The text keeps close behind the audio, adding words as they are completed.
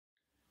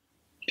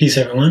Peace,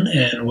 everyone,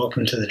 and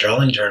welcome to the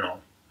Drawing Journal.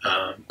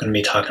 I'm going to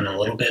be talking a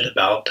little bit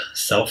about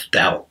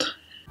self-doubt.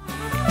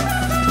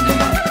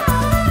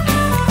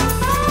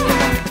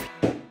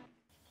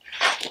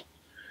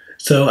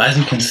 So, as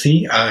you can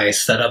see, I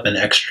set up an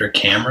extra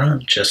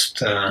camera just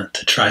to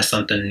try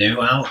something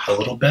new out a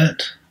little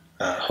bit.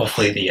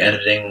 Hopefully the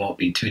editing won't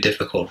be too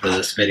difficult for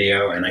this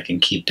video, and I can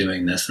keep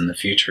doing this in the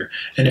future.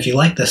 And if you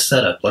like this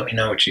setup, let me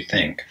know what you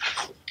think.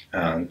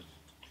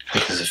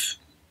 Because if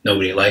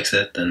nobody likes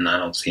it, then I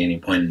don't see any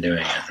point in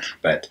doing it.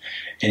 But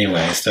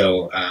anyway,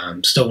 so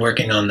I'm still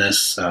working on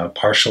this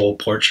partial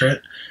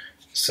portrait.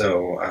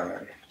 So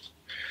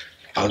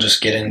I'll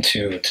just get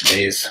into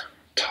today's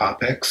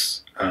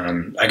topics.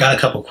 I got a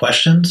couple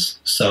questions,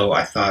 so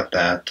I thought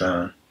that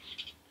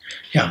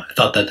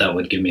that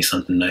would give me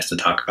something nice to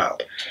talk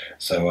about.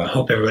 So I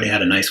hope everybody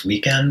had a nice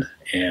weekend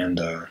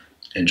and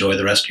enjoy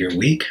the rest of your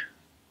week,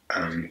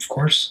 of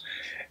course.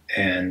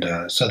 And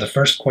so the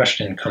first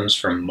question comes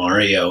from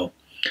Mario.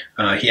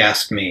 He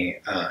asked me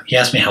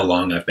how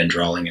long I've been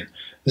drawing, and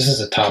this is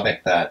a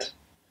topic that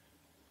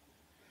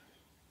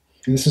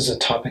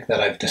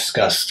I've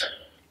discussed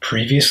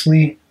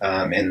previously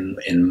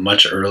in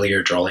much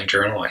earlier drawing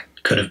journal. I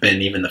could have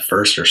been even the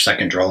first or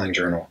second drawing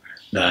journal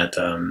that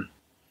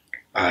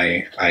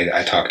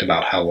I talked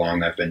about how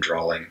long I've been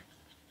drawing,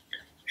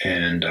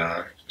 and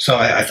so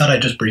I thought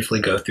I'd just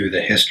briefly go through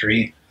the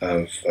history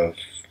of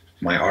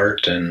my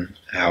art and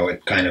how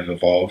it kind of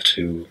evolved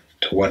to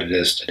what it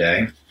is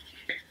today.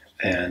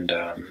 And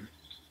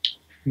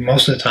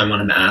most of the time when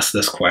I'm asked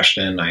this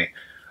question, I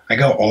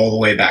go all the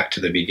way back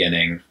to the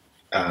beginning,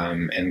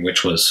 and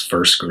which was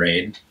first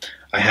grade.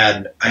 I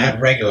had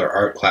regular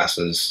art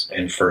classes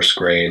in first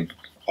grade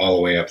all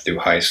the way up through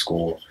high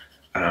school.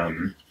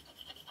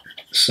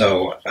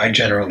 So I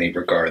generally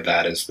regard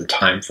that as the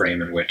time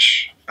frame in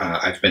which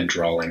I've been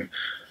drawing.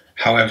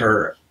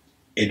 However,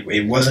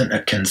 it wasn't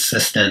a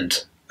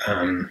consistent.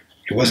 It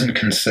wasn't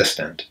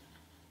consistent,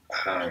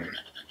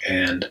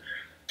 and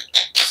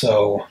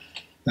so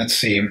let's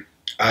see.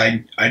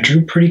 I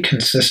drew pretty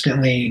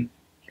consistently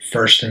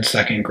first and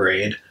second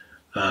grade.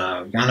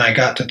 When I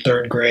got to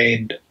third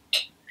grade,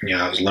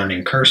 I was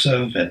learning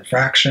cursive and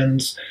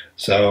fractions,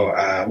 so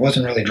I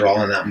wasn't really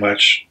drawing that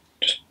much,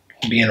 just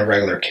being a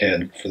regular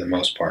kid for the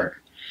most part.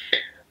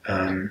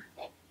 And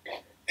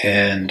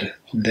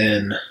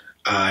then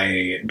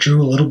I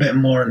drew a little bit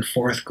more in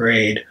fourth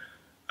grade,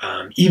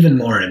 even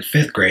more in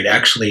fifth grade.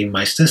 Actually,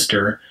 my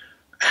sister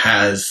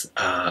has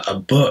a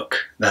book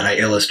that I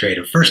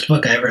illustrated. First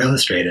book I ever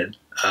illustrated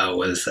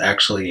was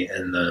actually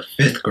in the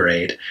fifth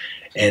grade,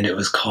 and it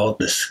was called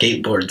The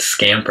Skateboard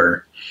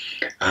Scamper.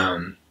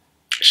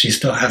 She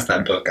still has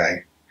that book.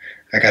 I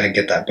got to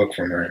get that book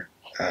from her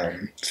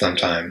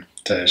sometime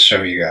to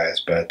show you guys.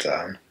 But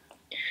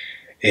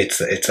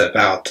it's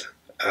about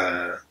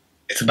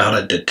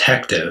a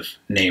detective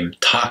named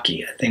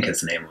Taki. I think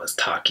his name was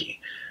Taki.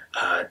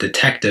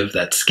 Detective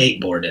that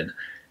skateboarded,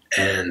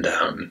 and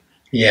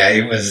yeah,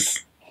 it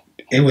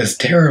was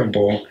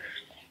terrible.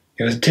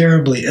 It was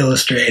terribly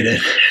illustrated,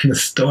 and the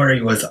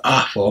story was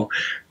awful.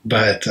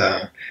 But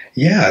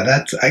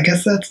yeah, I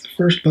guess that's the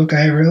first book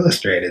I ever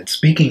illustrated.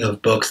 Speaking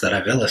of books that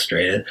I've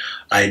illustrated,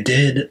 I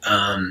did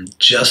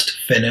just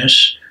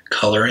finish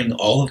coloring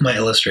all of my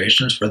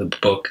illustrations for the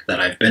book that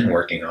I've been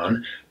working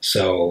on.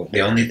 So the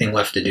only thing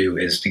left to do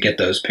is to get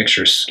those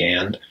pictures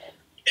scanned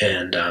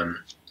and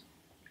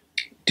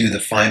do the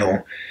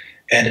final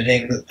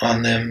editing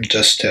on them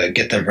just to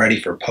get them ready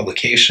for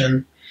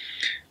publication.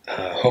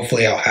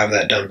 Hopefully I'll have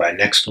that done by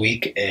next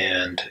week,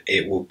 and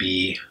it will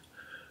be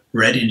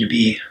ready to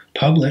be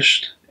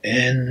published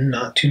in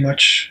not too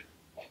much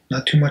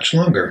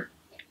longer.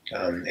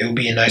 It will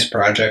be a nice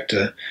project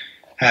to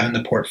have in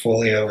the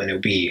portfolio, and it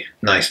will be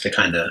nice to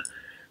kind of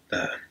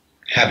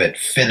have it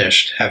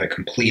finished, have it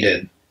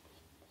completed.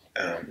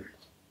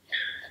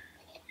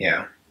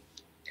 Yeah.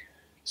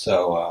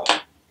 So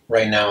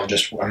right now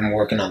I'm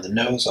working on the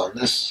nose on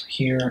this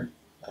here,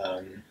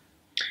 and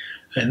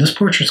this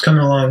portrait's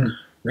coming along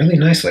really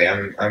nicely.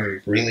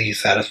 I'm really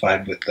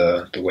satisfied with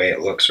the way it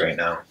looks right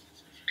now.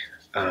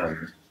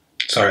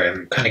 Sorry,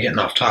 I'm kind of getting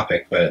off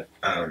topic, but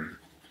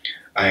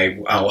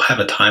I'll have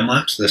a time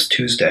lapse this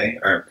Tuesday,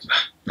 or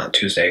not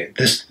Tuesday,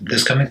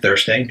 this coming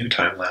Thursday, new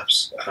time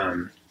lapse,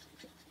 and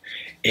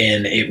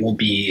it will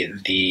be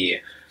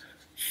the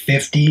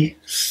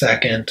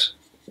 52nd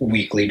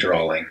weekly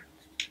drawing.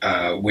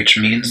 Which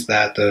means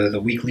that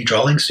the weekly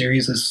drawing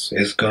series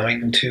is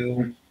going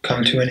to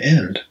come to an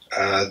end.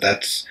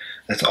 That's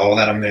all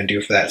that I'm going to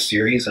do for that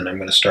series, and I'm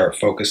going to start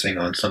focusing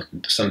on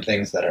some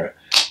things that are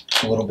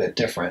a little bit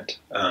different.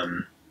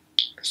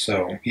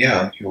 So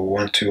yeah, you'll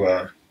want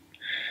to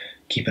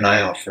keep an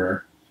eye out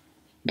for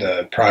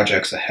the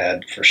projects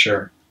ahead for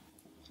sure.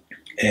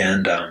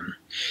 And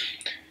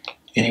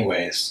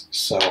anyways,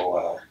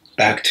 so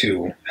back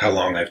to how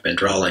long I've been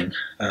drawing.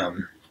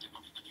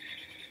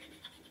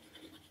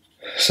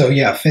 So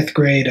yeah, fifth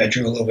grade I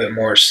drew a little bit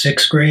more.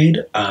 Sixth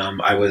grade,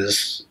 I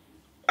was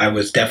I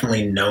was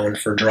definitely known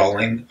for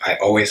drawing. I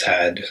always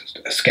had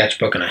a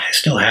sketchbook, and I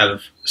still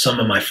have some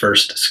of my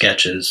first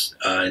sketches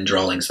and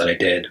drawings that I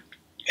did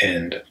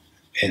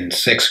in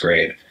sixth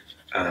grade.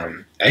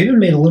 I even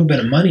made a little bit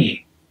of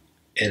money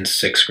in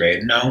sixth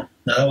grade. No,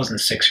 that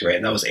wasn't sixth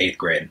grade. That was eighth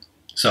grade.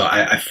 So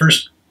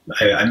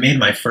I made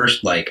my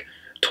first like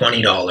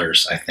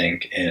 $20, I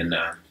think, in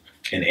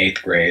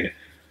eighth grade.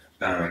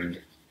 Um,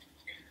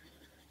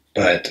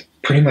 but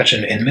pretty much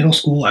in middle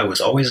school, I was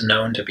always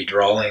known to be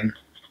drawing.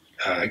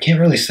 I can't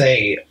really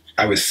say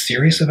I was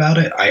serious about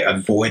it. I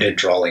avoided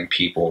drawing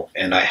people,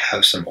 and I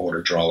have some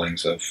older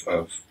drawings of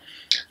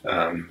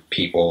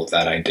people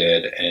that I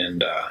did,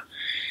 and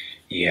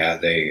yeah,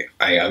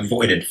 I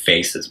avoided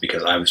faces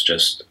because I was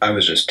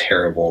just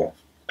terrible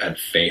at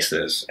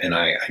faces, and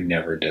I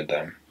never did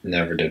them.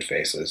 Never did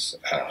faces.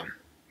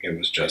 It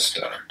was just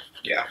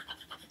yeah,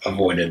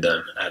 avoided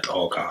them at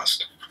all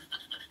cost.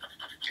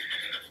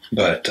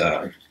 But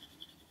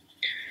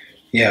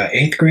yeah,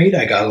 eighth grade,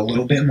 I got a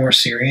little bit more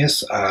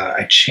serious.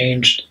 I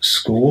changed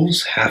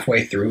schools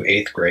halfway through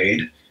eighth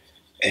grade,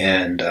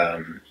 and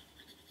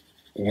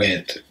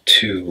went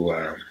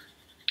to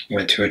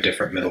went to a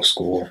different middle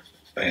school,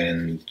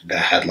 and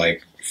that had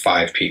like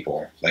 5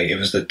 people. Like it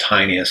was the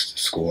tiniest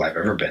school I've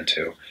ever been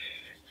to,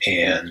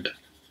 and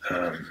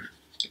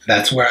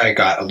that's where I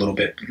got a little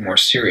bit more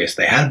serious.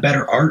 They had a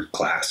better art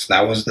class.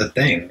 That was the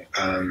thing.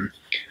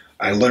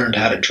 I learned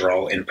how to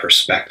draw in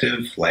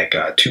perspective, like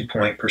a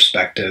 2-point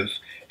perspective,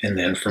 and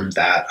then from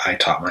that, I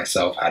taught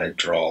myself how to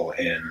draw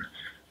in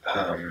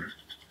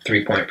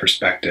 3-point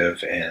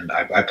perspective. And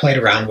I played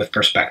around with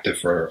perspective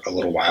for a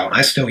little while, and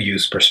I still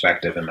use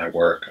perspective in my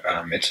work.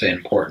 It's an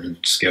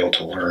important skill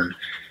to learn,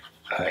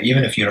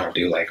 even if you don't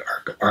do like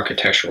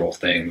architectural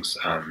things.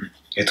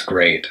 It's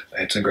great.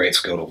 It's a great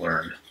skill to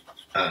learn.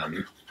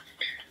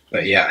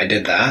 But yeah, I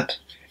did that.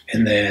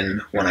 And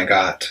then when I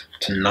got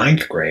to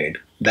ninth grade,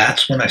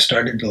 that's when I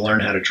started to learn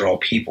how to draw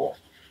people.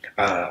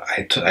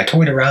 I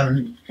toyed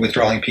around with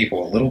drawing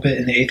people a little bit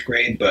in the eighth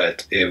grade,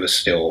 but it was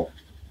still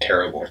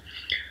terrible.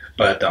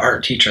 But the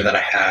art teacher that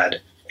I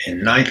had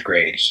in ninth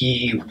grade,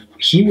 he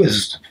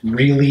was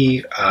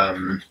really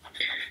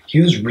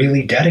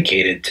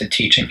dedicated to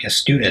teaching his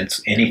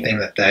students anything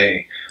that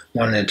they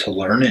wanted to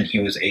learn, and he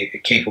was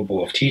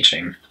capable of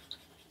teaching.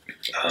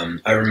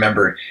 I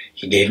remember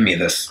he gave me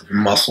this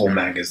Muscle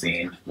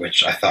magazine,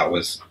 which I thought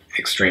was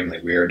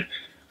extremely weird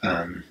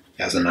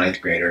as a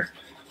ninth grader.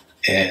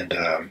 And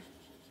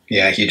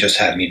yeah, he just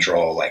had me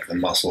draw like the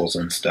muscles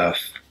and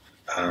stuff.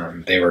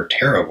 They were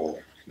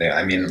terrible.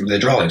 I mean, the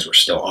drawings were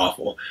still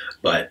awful,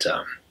 but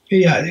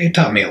yeah, it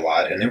taught me a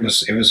lot, and it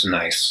was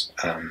nice.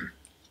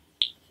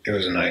 It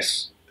was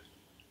nice,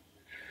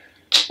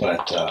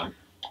 but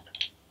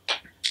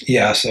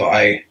yeah. So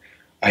I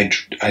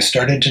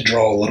started to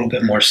draw a little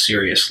bit more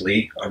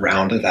seriously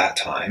around that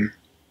time,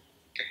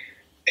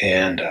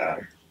 and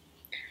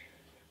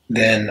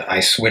then I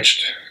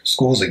switched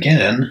schools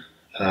again.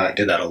 I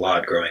did that a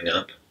lot growing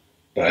up,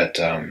 but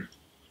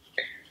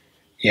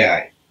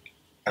yeah,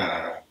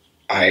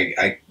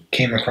 I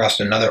came across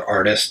another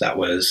artist that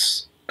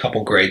was a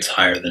couple grades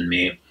higher than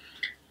me,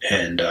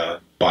 and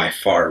by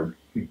far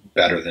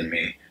better than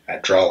me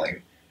at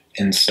drawing,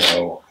 and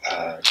so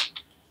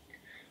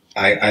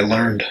I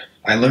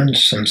learned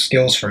some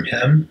skills from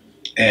him,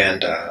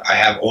 and I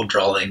have old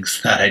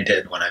drawings that I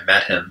did when I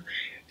met him,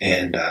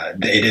 and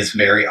it is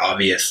very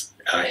obvious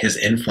his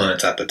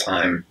influence at the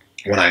time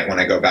when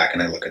I go back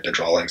and I look at the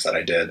drawings that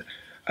I did,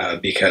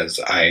 because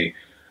I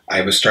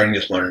was starting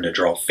to learn to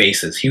draw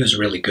faces. He was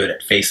really good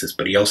at faces,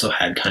 but he also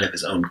had kind of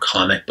his own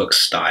comic book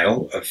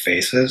style of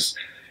faces,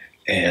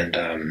 and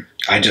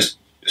I just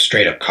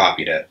straight up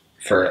copied it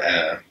for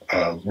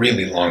a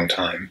really long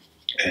time,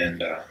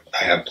 and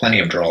I have plenty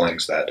of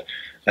drawings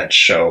that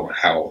show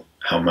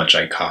how much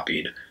I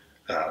copied,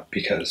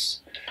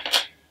 because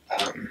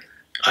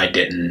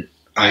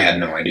I had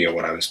no idea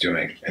what I was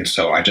doing, and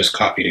so I just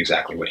copied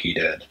exactly what he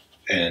did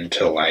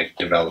until I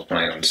developed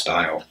my own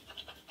style.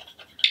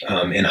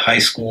 In high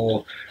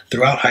school,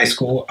 throughout high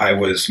school, I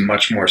was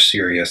much more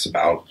serious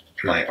about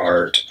my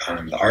art.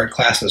 The art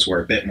classes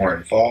were a bit more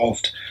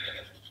involved,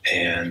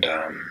 and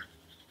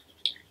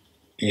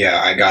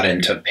yeah, I got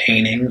into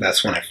painting.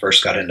 That's when I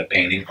first got into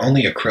painting.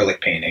 Only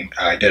acrylic painting.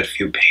 I did a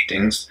few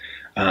paintings.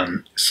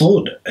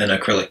 Sold an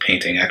acrylic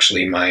painting,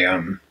 actually, my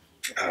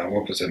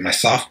what was it? My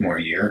sophomore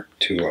year,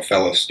 to a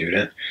fellow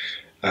student.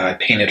 I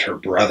painted her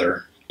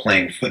brother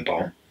playing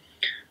football.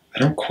 I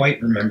don't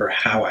quite remember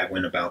how I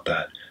went about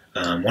that.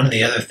 One of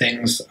the other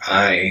things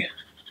I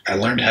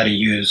learned how to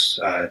use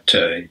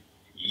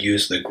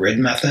the grid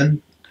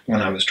method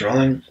when I was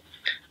drawing,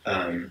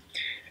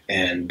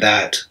 and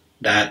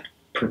that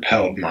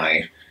propelled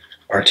my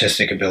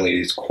artistic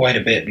abilities quite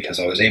a bit, because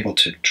I was able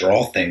to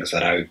draw things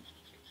that I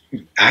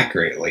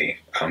accurately,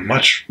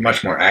 much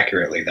more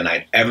accurately than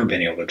I'd ever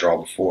been able to draw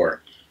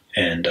before.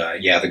 And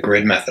yeah, the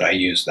grid method, I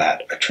used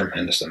that a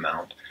tremendous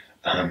amount.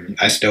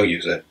 I still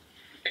use it,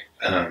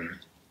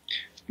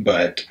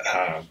 but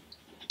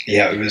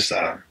yeah, it was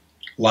a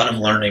lot of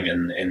learning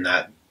in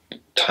that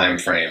time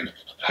frame.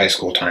 high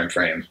school time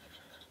frame.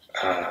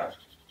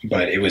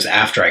 But it was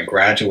after I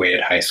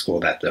graduated high school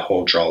that the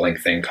whole drawing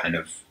thing kind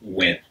of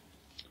went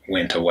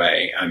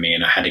away. I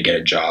mean, I had to get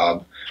a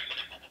job,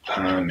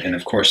 and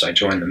of course, I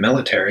joined the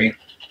military,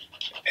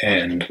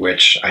 and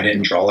which I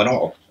didn't draw at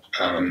all.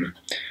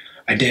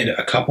 I did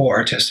a couple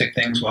artistic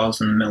things while I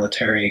was in the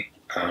military.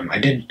 I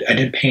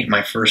did paint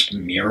my first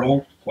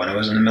mural when I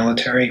was in the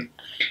military,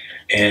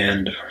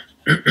 and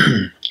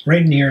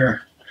right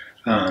near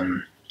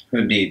it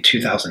would be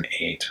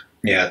 2008.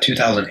 Yeah,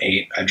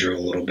 2008. I drew a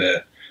little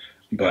bit,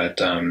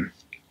 but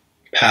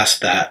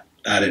past that,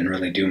 I didn't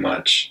really do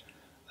much.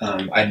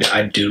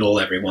 I doodle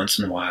every once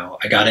in a while.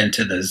 I got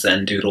into the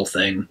Zen doodle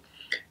thing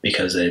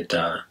because it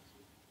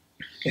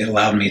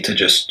allowed me to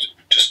just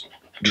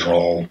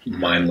draw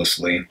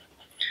mindlessly,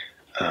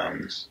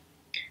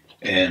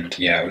 and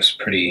yeah, it was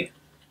pretty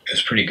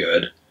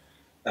good.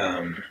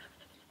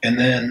 And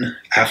then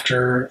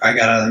after I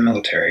got out of the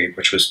military,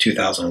 which was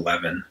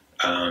 2011,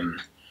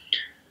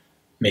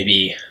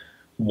 maybe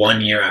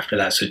 1 year after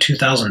that, so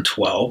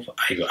 2012,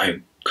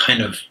 I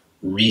kind of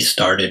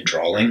restarted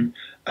drawing.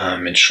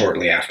 And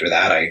shortly after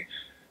that, I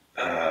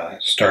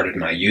started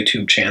my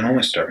YouTube channel.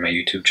 I started my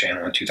YouTube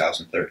channel in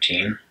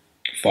 2013,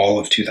 fall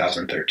of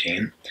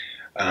 2013,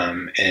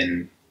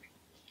 and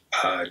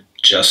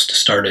just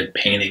started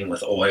painting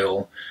with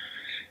oil.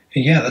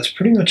 Yeah, that's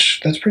pretty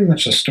much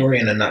the story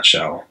in a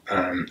nutshell.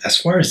 As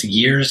far as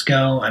years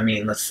go, I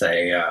mean, let's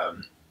say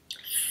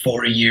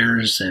 4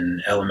 years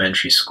in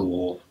elementary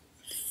school,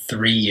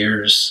 3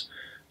 years,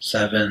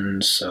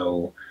 7,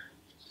 so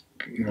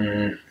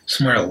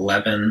somewhere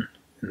 11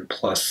 and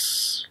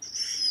plus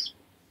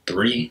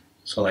 3,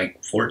 so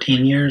like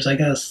 14 years, I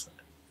guess,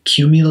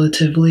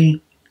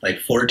 cumulatively, like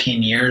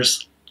 14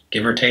 years,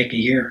 give or take a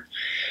year.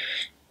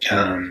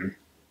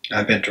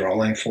 I've been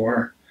drawing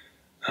for,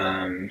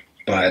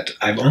 but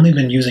I've only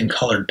been using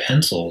colored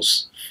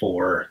pencils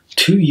for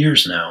 2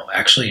 years now.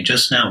 Actually,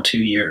 just now, 2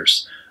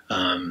 years.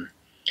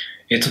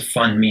 It's a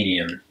fun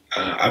medium.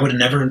 I would have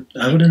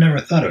never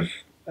thought of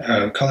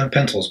colored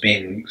pencils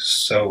being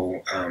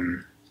so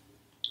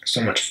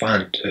much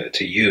fun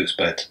to use.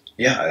 But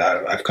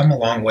yeah, I've come a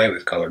long way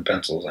with colored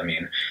pencils. I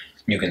mean,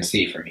 you can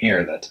see from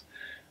here that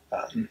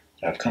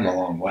I've come a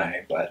long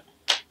way. But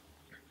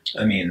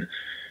I mean,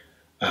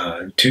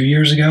 2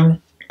 years ago,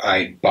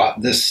 I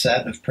bought this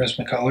set of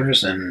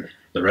Prismacolors, and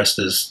the rest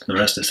is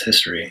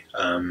history.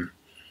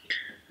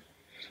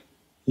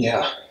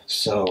 Yeah,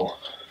 so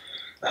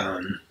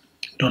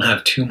don't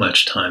have too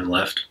much time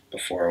left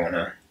before I want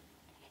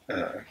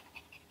to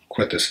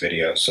quit this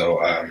video.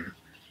 So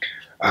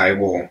I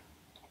will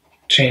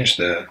change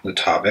the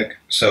topic.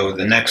 So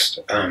the next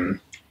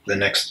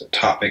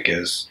topic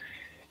is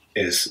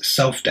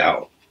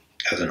self-doubt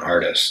as an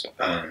artist,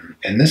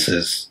 and this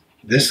is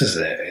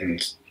a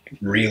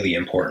really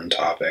important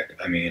topic.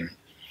 I mean,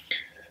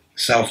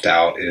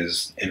 self-doubt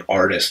is an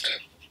artist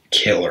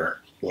killer.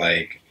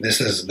 Like,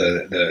 this is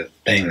the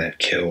thing that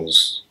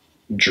kills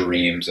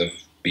dreams of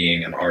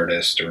being an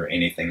artist or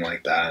anything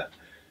like that.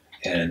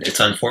 And it's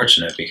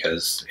unfortunate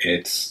because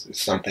it's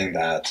something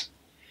that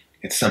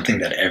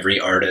every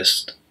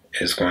artist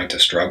is going to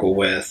struggle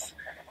with,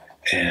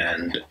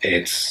 and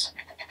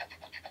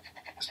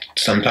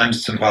sometimes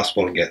it's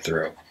impossible to get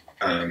through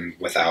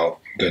without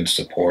good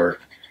support.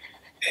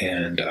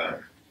 And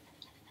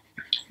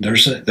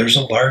there's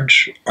a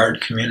large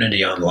art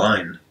community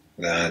online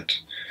that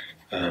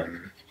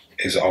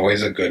is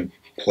always a good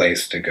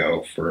place to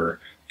go for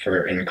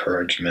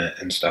encouragement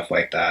and stuff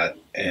like that.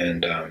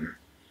 And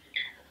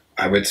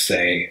I would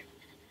say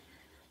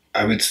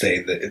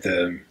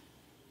that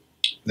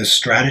the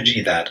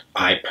strategy that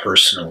I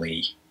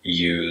personally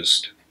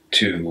used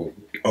to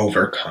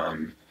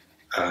overcome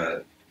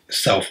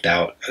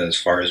self-doubt as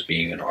far as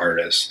being an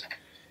artist,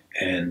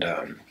 and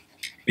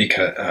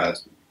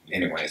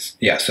anyways,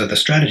 yeah, so the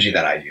strategy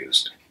that I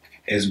used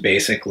is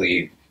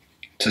basically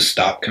to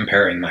stop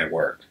comparing my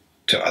work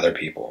to other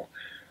people.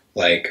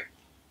 Like,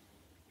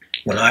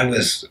 when I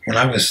was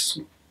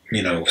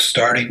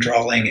starting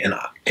drawing, and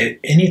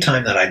any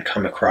time that I'd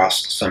come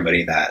across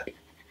somebody that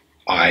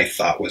I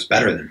thought was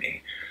better than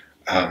me,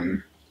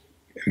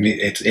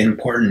 it's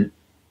important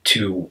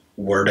to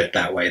word it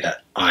that way,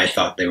 that I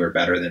thought they were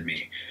better than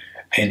me.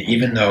 And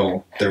even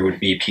though there would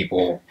be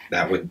people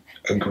that would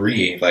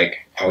agree,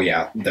 like, oh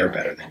yeah, they're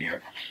better than you,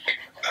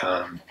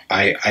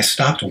 I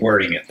stopped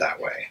wording it that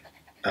way.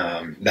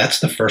 That's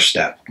the first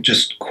step.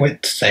 Just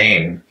quit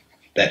saying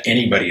that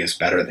anybody is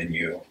better than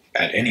you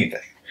at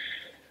anything,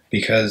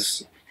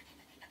 because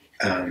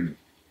art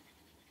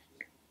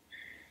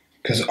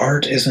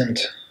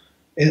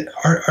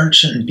art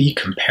shouldn't be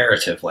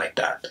comparative like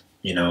that,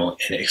 and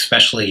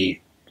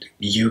especially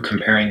you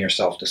comparing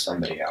yourself to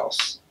somebody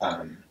else.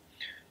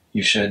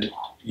 You should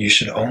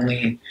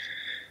only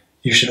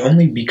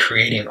be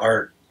creating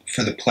art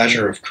for the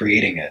pleasure of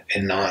creating it,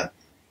 and not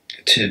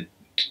to.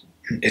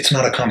 It's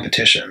not a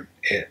competition.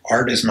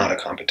 Art is not a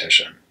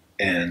competition,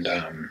 and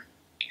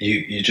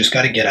you just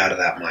got to get out of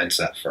that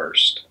mindset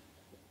first,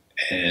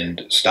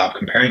 and stop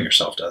comparing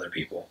yourself to other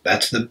people.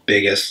 That's the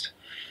biggest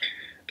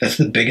That's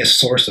the biggest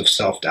source of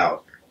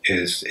self-doubt,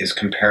 is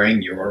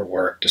comparing your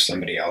work to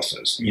somebody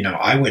else's. You know,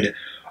 I would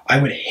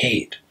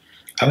hate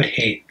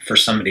for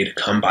somebody to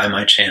come by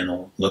my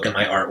channel, look at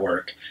my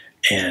artwork,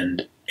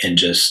 and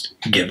just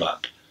give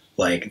up.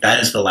 Like, that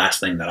is the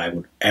last thing that I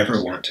would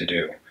ever want to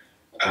do,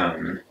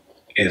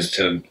 is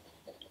to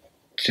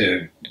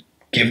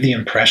give the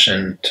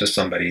impression to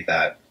somebody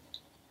that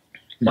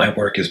my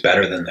work is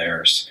better than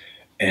theirs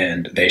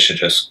and they should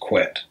just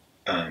quit.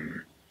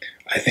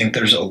 I think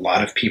there's a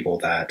lot of people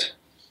that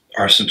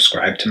are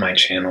subscribed to my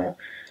channel,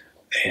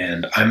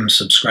 and I'm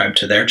subscribed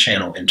to their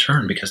channel in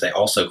turn because they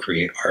also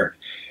create art.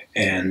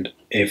 And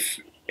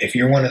if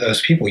you're one of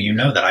those people, you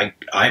know that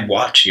I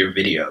watch your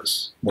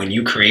videos. When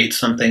you create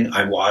something,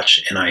 I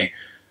watch, and I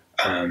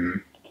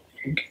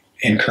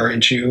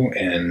encourage you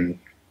and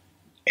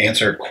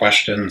answer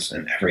questions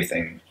and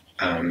everything.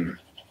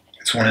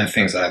 It's one of the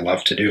things that I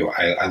love to do.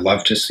 I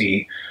love to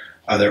see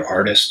other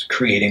artists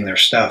creating their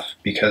stuff,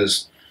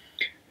 because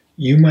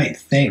you might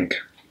think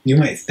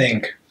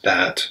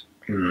that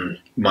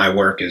my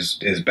work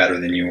is better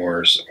than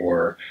yours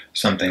or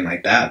something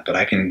like that, but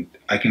I can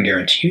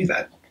guarantee you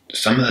that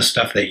some of the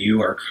stuff that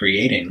you are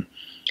creating,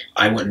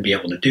 I wouldn't be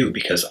able to do,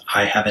 because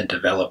I haven't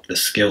developed the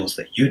skills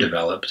that you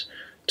developed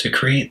to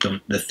create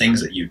the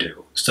things that you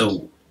do.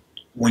 So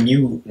when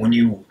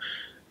you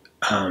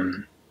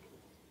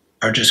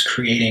are just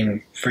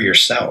creating for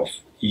yourself,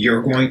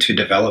 you're going to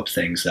develop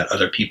things that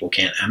other people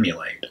can't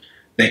emulate.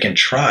 They can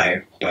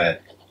try,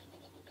 but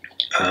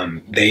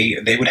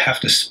they would have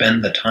to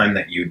spend the time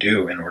that you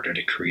do in order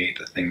to create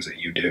the things that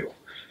you do.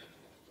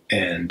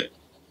 And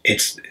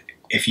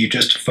if you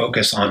just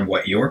focus on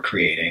what you're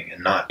creating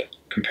and not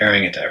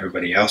comparing it to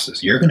everybody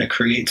else's, you're going to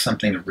create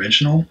something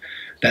original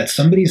that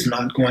somebody's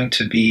not going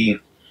to be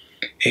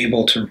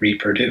able to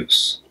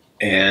reproduce.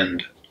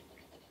 And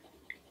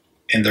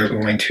they're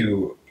going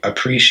to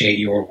appreciate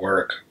your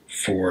work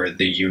for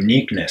the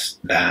uniqueness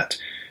that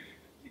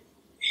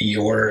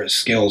your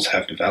skills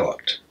have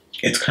developed.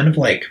 It's kind of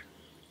like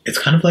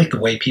the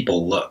way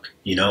people look.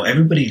 You know,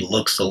 everybody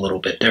looks a little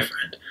bit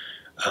different,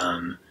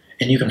 and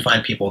you can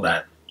find people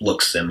that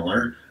look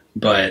similar,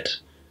 but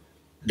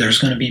there's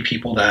going to be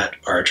people that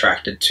are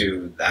attracted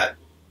to that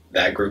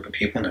group of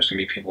people, and there's going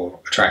to be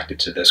people attracted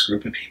to this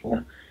group of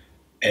people,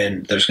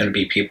 and there's going to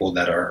be people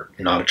that are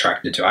not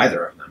attracted to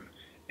either of them.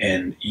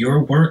 And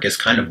your work is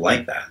kind of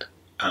like that.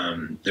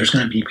 There's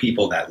going to be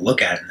people that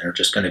look at it and they're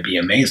just going to be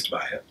amazed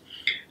by it.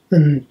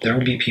 And there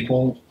will be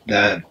people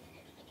that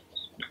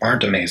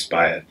aren't amazed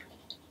by it.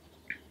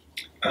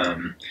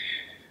 And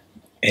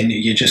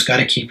you just got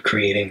to keep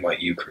creating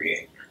what you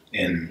create.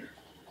 And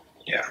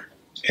yeah,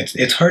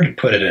 it's hard to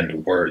put it into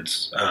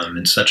words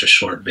in such a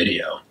short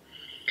video.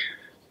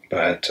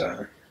 But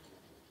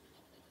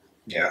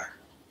yeah,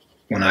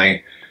 when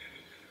I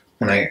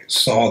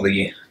saw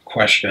the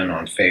question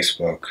on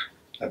Facebook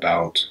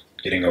about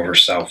getting over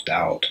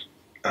self-doubt,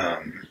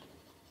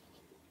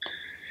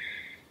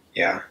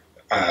 yeah,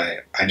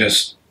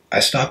 I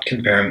stopped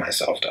comparing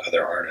myself to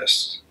other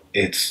artists.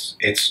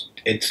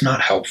 It's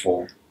not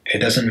helpful. It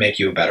doesn't make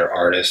you a better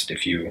artist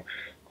if you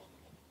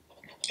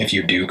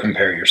do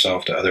compare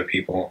yourself to other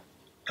people.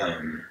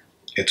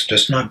 It's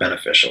just not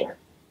beneficial.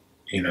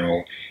 You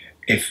know,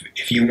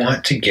 if you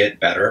want to get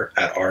better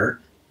at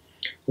art,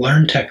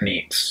 learn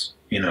techniques.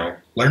 You know,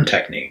 learn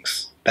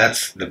techniques.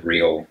 That's the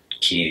real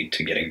key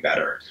to getting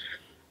better.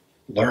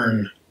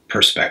 Learn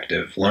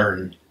perspective.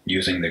 Learn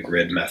using the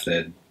grid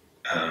method.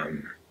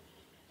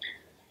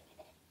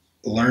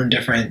 Learn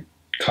different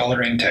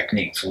coloring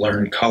techniques.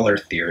 Learn color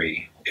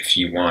theory if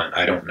you want.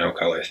 I don't know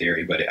color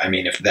theory, but I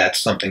mean, if that's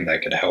something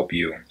that could help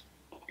you,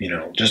 you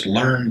know, just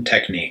learn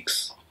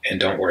techniques and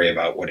don't worry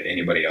about what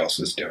anybody else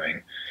is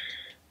doing.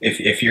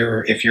 If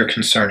you're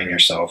concerning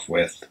yourself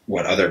with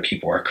what other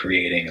people are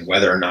creating and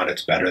whether or not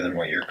it's better than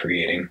what you're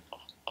creating,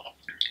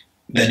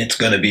 then it's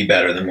going to be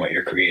better than what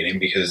you're creating,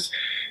 because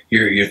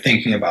you're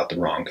thinking about the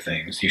wrong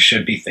things. You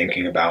should be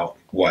thinking about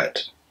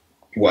what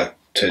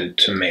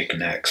to make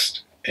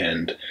next,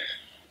 and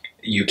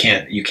you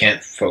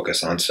can't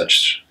focus on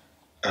such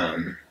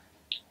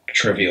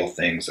trivial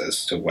things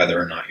as to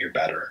whether or not you're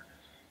better.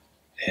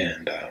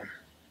 And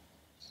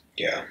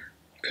yeah,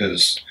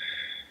 because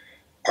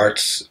art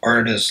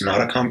is not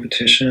a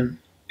competition.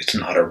 It's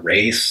not a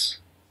race.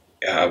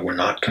 We're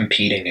not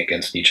competing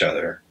against each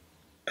other.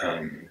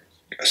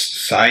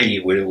 Society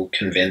will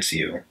convince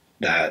you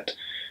that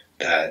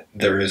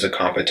there is a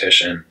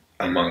competition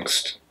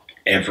amongst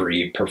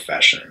every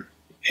profession,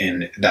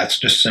 and that's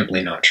just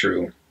simply not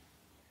true.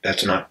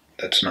 That's not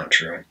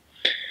true.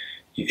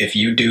 If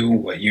you do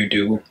what you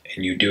do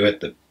and you do it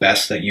the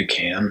best that you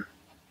can,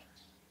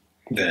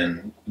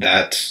 then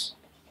that's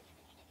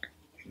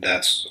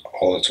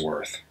all it's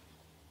worth.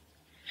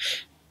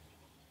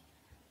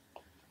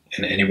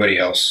 And anybody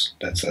else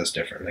that says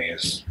differently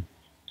is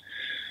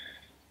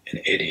an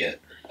idiot,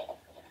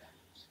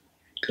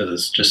 because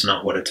it's just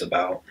not what it's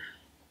about.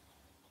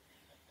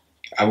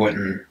 I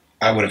would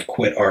have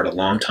quit art a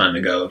long time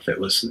ago if it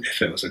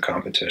was a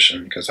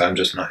competition, because I'm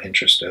just not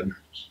interested.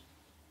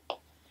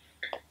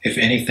 if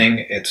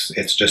anything,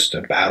 it's just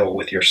a battle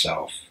with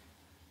yourself,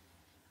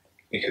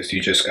 because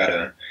you just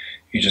gotta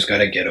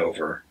get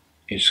over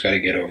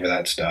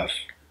that stuff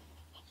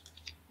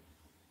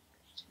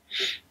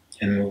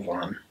and move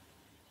on.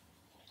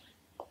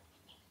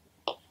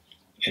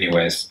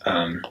 Anyways,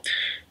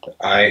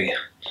 I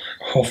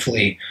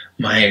hopefully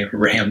my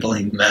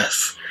rambling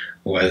mess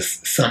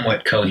was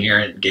somewhat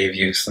coherent, gave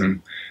you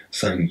some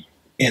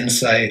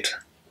insight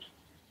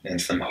and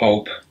some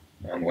hope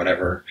on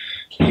whatever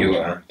you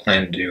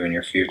plan to do in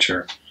your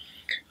future.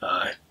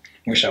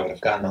 Wish I would have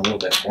gotten a little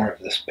bit more of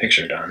this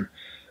picture done,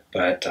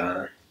 but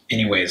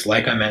anyways,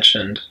 like I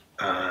mentioned,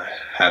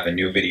 have a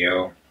new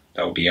video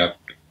that will be up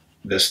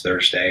this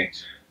Thursday,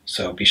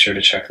 so be sure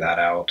to check that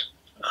out.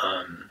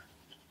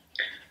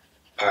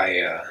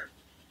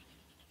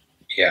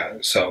 Yeah,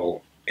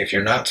 so if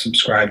you're not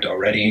subscribed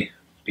already,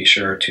 be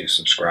sure to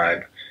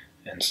subscribe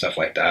and stuff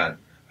like that.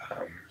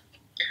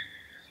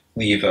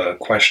 Leave a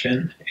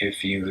question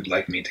if you'd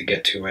like me to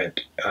get to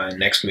it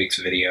next week's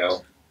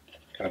video.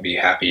 I'll be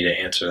happy to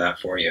answer that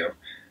for you.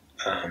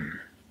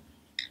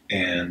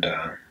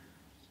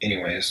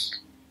 Anyways,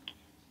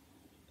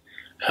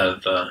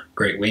 have a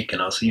great week,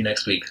 and I'll see you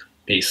next week.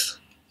 Peace.